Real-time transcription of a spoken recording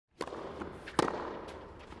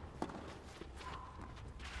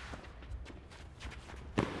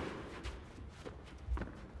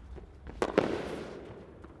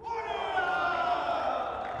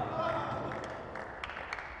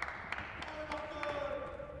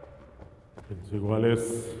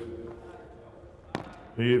Iguales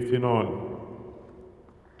 15-all.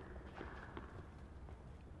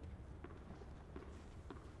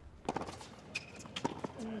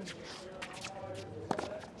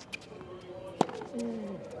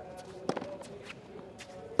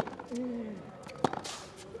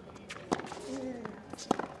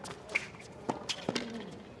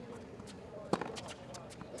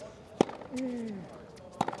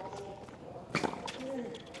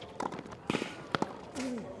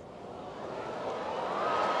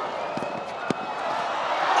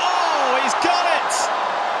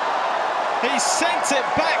 He sent it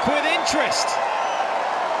back with interest.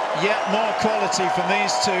 Yet more quality from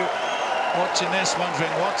these two. Watching this, wondering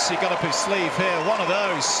what's he got up his sleeve here. One of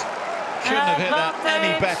those. Couldn't have hit that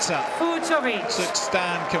any better. Took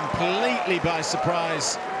Stan completely by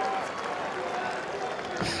surprise.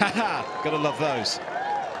 Haha, gotta love those.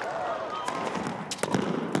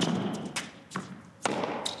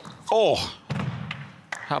 Oh,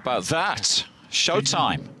 how about that?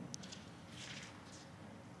 Showtime.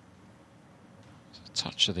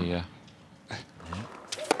 Touch of the...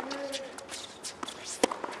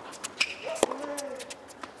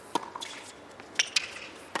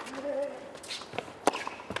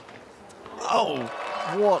 Oh,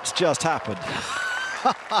 what just happened?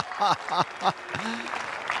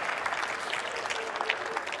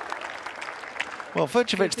 Well,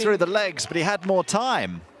 Fucsovics threw the legs, but he had more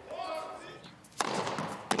time.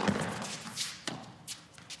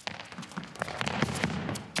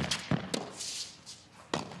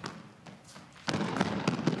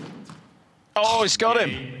 Oh, he's got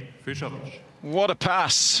him. What a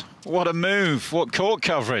pass. What a move. What court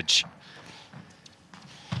coverage.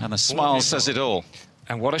 And a smile says it all.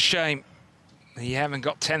 And what a shame you haven't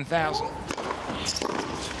got 10,000.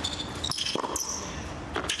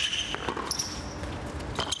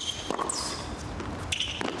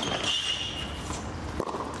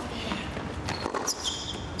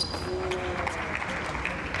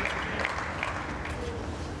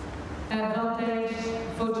 Advantage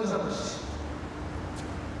Fucsovics.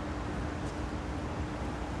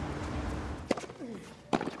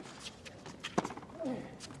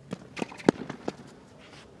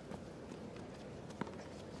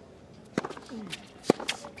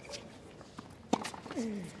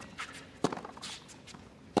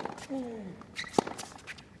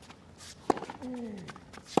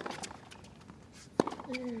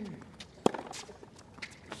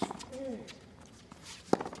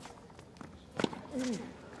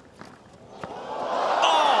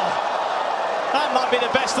 That might be the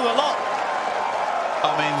best of the lot.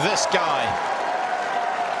 I mean, this guy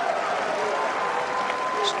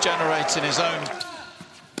is generating his own.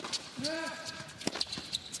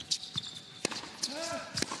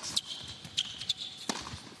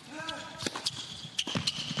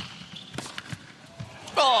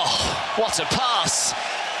 Oh, what a pass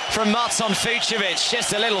from Marton Fucsovics.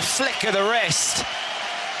 Just a little flick of the wrist.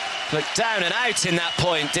 Looked down and out in that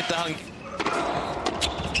point, did the Hungarian.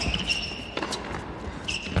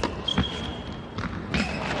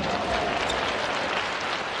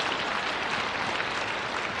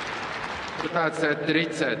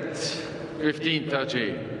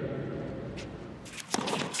 15-30.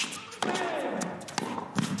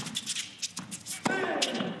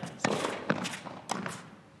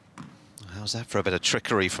 How's that for a bit of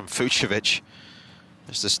trickery from Fucsovics?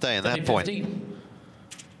 Just to stay in that point.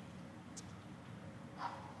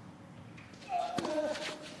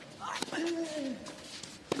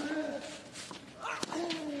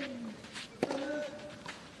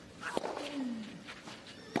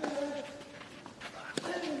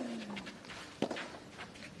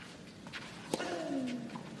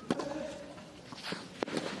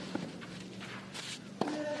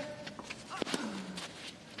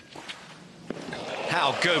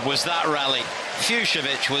 How good was that rally?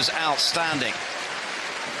 Fucsovics was outstanding.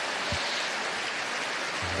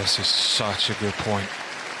 This is such a good point.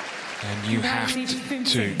 And you have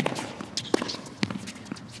to.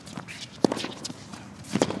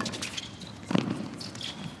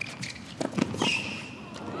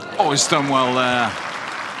 Oh, he's done well there.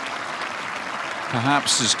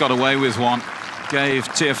 Perhaps has got away with one. Gave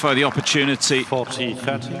TFO the opportunity.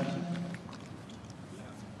 40-30.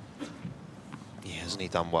 Hasn't he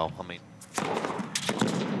done well? I mean,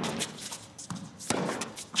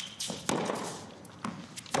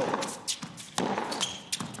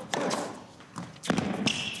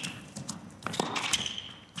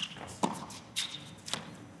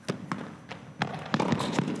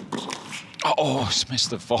 oh, he's missed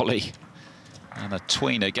the volley. And a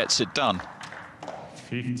tweener gets it done.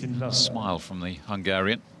 15 love. Smile from the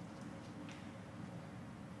Hungarian.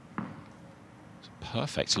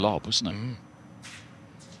 Perfect lob, wasn't it?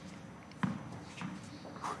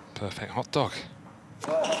 Perfect hot dog.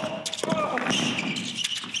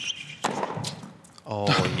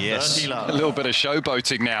 Oh, yes. A little bit of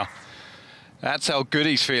showboating now. That's how good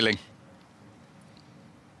he's feeling.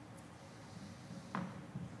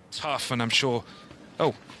 Tough, and I'm sure...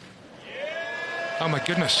 Oh. Oh, my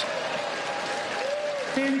goodness.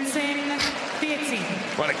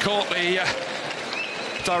 Well, it caught the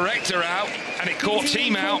director out, and it caught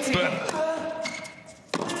team out, but...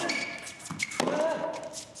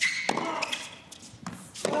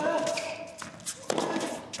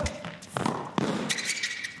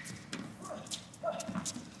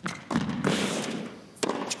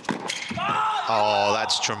 Oh,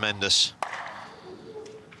 that's tremendous.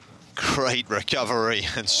 Great recovery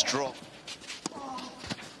and strong.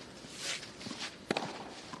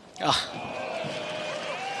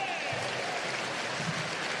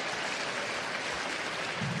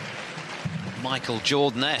 Michael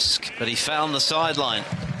Jordan-esque, but he found the sideline.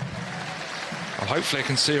 Well, hopefully I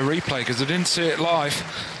can see a replay, because I didn't see it live.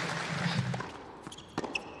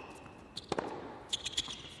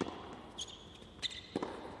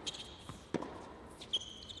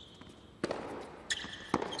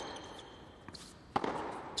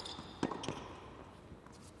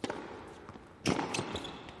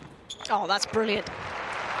 Oh, that's brilliant.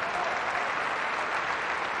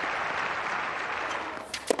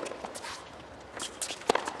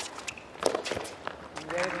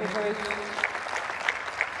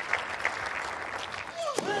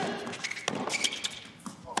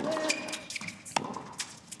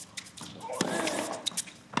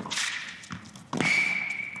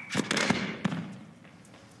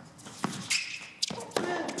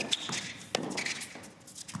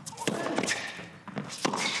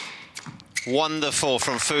 Wonderful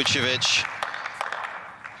from Fucsovics,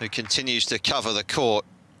 who continues to cover the court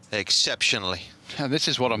exceptionally. And this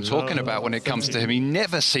is what I'm talking about when it comes to him. He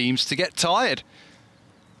never seems to get tired.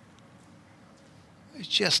 He's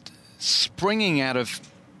just springing out of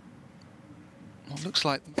what looks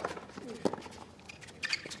like...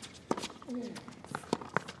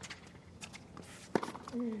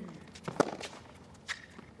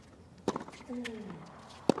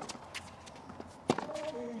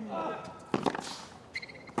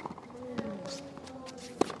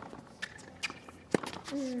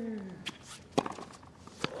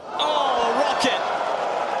 Oh, rocket!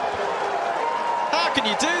 How can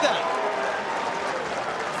you do that?